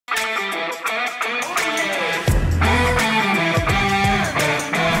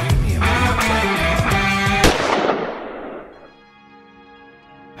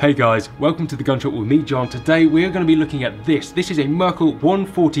Hey guys, welcome to the Gun Shop with me, John. Today we are going to be looking at this. This is a Merkel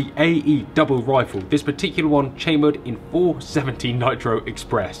 140 AE double rifle. This particular one chambered in 470 Nitro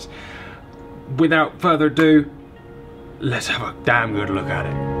Express. Without further ado, let's have a damn good look at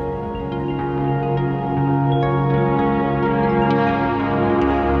it.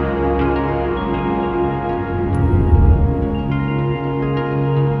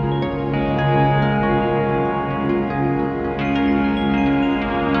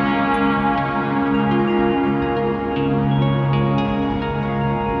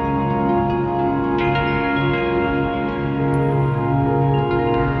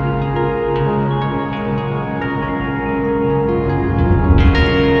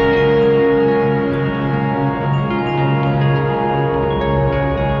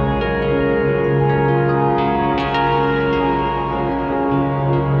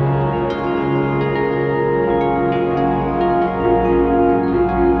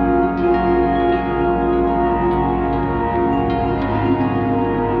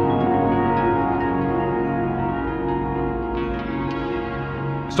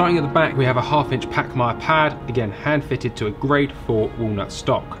 Starting at the back, we have a 1/2" Pachmayr pad, again hand fitted to a grade 4 walnut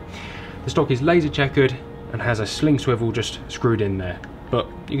stock. The stock is laser checkered and has a sling swivel just screwed in there, but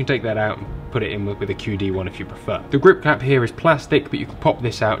you can take that out and put it in with a QD one if you prefer. The grip cap here is plastic, but you can pop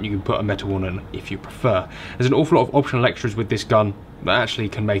this out and you can put a metal one in if you prefer. There's an awful lot of optional extras with this gun that actually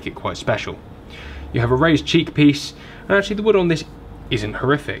can make it quite special. You have a raised cheek piece, and actually the wood on this isn't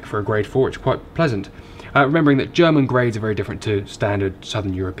horrific for a grade 4, it's quite pleasant. Remembering that German grades are very different to standard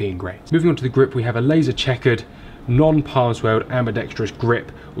Southern European grades. Moving on to the grip, we have a laser checkered, non-palm swelled, ambidextrous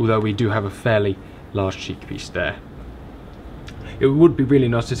grip, although we do have a fairly large cheek piece there. It would be really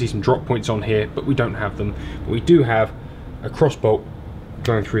nice to see some drop points on here, but we don't have them. But we do have a crossbolt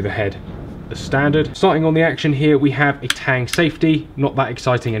going through the head as standard. Starting on the action here, we have a tang safety, not that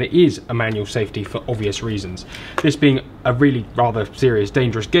exciting, and it is a manual safety for obvious reasons. This being a really rather serious,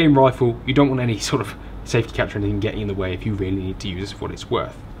 dangerous game rifle, you don't want any sort of safety catch or anything getting in the way if you really need to use it for what it's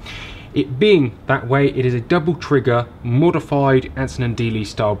worth. It being that way, it is a double trigger, modified Anson & Dealey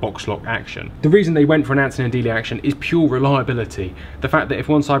style box lock action. The reason they went for an Anson & Dealey action is pure reliability. The fact that if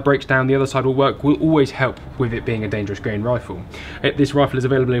one side breaks down, the other side will work will always help with it being a dangerous grain rifle. This rifle is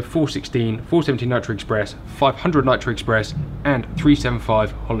available in 416, 470 Nitro Express, 500 Nitro Express, and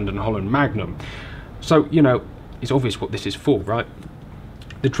 375 Holland & Holland Magnum. So, you know, it's obvious what this is for, right?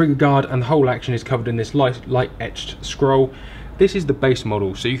 The trigger guard and the whole action is covered in this light etched scroll. This is the base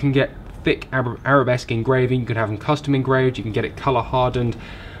model, so you can get thick arabesque engraving, you can have them custom engraved, you can get it color hardened,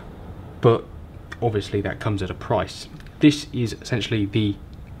 but obviously that comes at a price. This is essentially the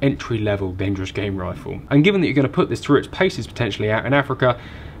entry-level dangerous game rifle, and given that you're going to put this through its paces potentially out in Africa,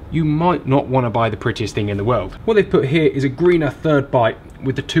 you might not want to buy the prettiest thing in the world. What they've put here is a greener third bite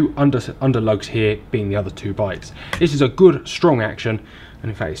with the two underlugs here being the other two bites. This is a good strong action, and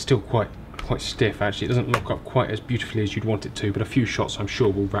in fact it's still quite stiff actually. It doesn't lock up quite as beautifully as you'd want it to, but a few shots I'm sure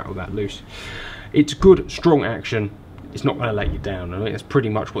will rattle that loose. It's good strong action, it's not going to let you down. I think that's pretty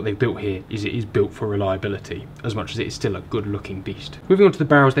much what they've built here, is it is built for reliability as much as it is still a good looking beast. Moving on to the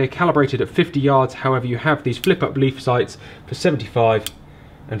barrels, they are calibrated at 50 yards, however you have these flip up leaf sights for 75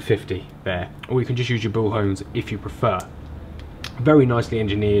 and 50 there, or you can just use your bullhones if you prefer. Very nicely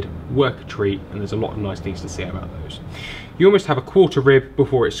engineered, work a treat, and there's a lot of nice things to say about those. You almost have a quarter rib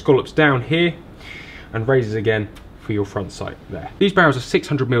before it scallops down here and raises again for your front sight there. These barrels are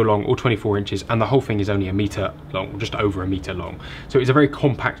 600mm long or 24 inches, and the whole thing is only a metre long, just over a metre long. So it's a very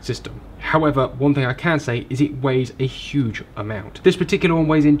compact system. However, one thing I can say is it weighs a huge amount. This particular one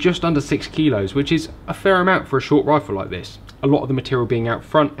weighs in just under 6 kilos, which is a fair amount for a short rifle like this. A lot of the material being out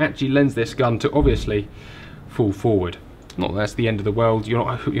front actually lends this gun to obviously fall forward. Not that that's the end of the world, you're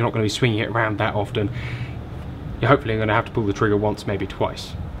not going to be swinging it around that often. You're hopefully going to have to pull the trigger once, maybe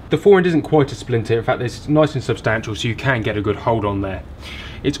twice. The forend isn't quite a splinter, in fact it's nice and substantial, so you can get a good hold on there.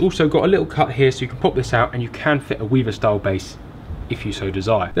 It's also got a little cut here, so you can pop this out and you can fit a Weaver style base if you so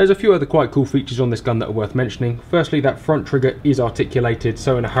desire. There's a few other quite cool features on this gun that are worth mentioning. Firstly, that front trigger is articulated,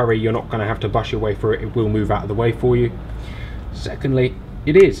 so in a hurry you're not going to have to bush your way through it, it will move out of the way for you. Secondly,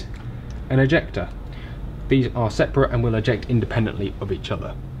 it is an ejector. These are separate and will eject independently of each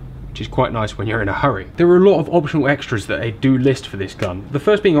other, which is quite nice when you're in a hurry. There are a lot of optional extras that they do list for this gun. The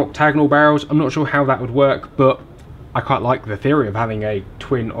first being octagonal barrels. I'm not sure how that would work, but I quite like the theory of having a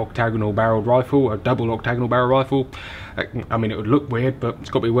twin octagonal barreled rifle, a double octagonal barrel rifle. I mean, it would look weird, but it's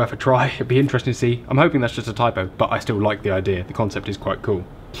got to be worth a try. It'd be interesting to see. I'm hoping that's just a typo, but I still like the idea. The concept is quite cool.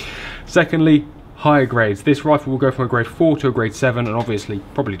 Secondly, higher grades. This rifle will go from a grade 4 to a grade 7, and obviously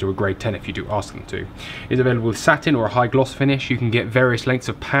probably to a grade 10 if you do ask them to. It's available with satin or a high gloss finish. You can get various lengths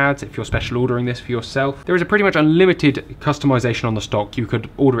of pads if you're special ordering this for yourself. There is a pretty much unlimited customization on the stock. You could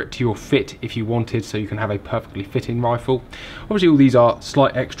order it to your fit if you wanted, so you can have a perfectly fitting rifle. Obviously all these are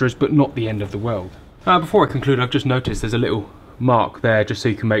slight extras, but not the end of the world. Before I conclude, I've just noticed there's a little mark there just so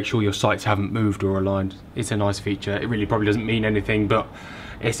you can make sure your sights haven't moved or aligned. It's a nice feature. It really probably doesn't mean anything, but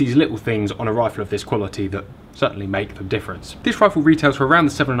it's these little things on a rifle of this quality that certainly make the difference. This rifle retails for around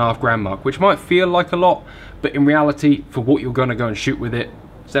the 7.5 grand mark, which might feel like a lot, but in reality, for what you're going to go and shoot with it,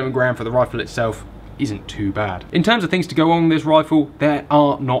 7 grand for the rifle itself isn't too bad. In terms of things to go on with this rifle, there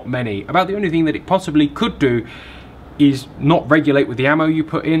are not many. About the only thing that it possibly could do is not regulate with the ammo you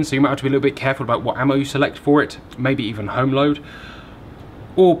put in, so you might have to be a little bit careful about what ammo you select for it, maybe even home load.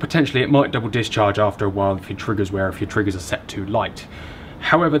 Or potentially it might double discharge after a while if your triggers are set too light.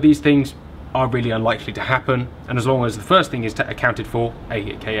 However, these things are really unlikely to happen, and as long as the first thing is accounted for,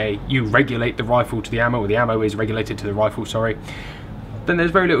 aka you regulate the rifle to the ammo, or the ammo is regulated to the rifle, sorry, then there's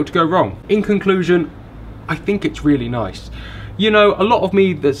very little to go wrong. In conclusion, I think it's really nice. You know, a lot of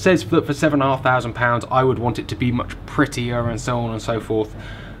me that says that for £7,500 I would want it to be much prettier and so on and so forth,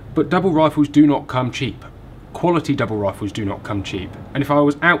 but double rifles do not come cheap. Quality double rifles do not come cheap, and if I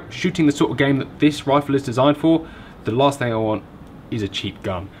was out shooting the sort of game that this rifle is designed for, the last thing I want is a cheap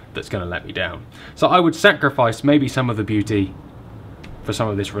gun that's going to let me down. So I would sacrifice maybe some of the beauty for some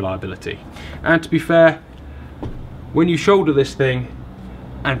of this reliability. And to be fair, when you shoulder this thing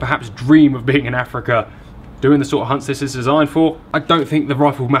and perhaps dream of being in Africa doing the sort of hunts this is designed for, I don't think the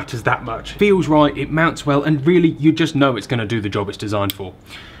rifle matters that much. It feels right, it mounts well, and really you just know it's going to do the job it's designed for.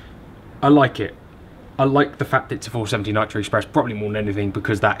 I like it. I like the fact that it's a 470 Nitro Express, probably more than anything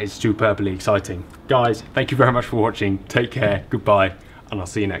because that is superbly exciting. Guys, thank you very much for watching. Take care, goodbye, and I'll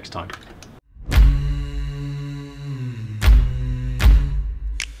see you next time.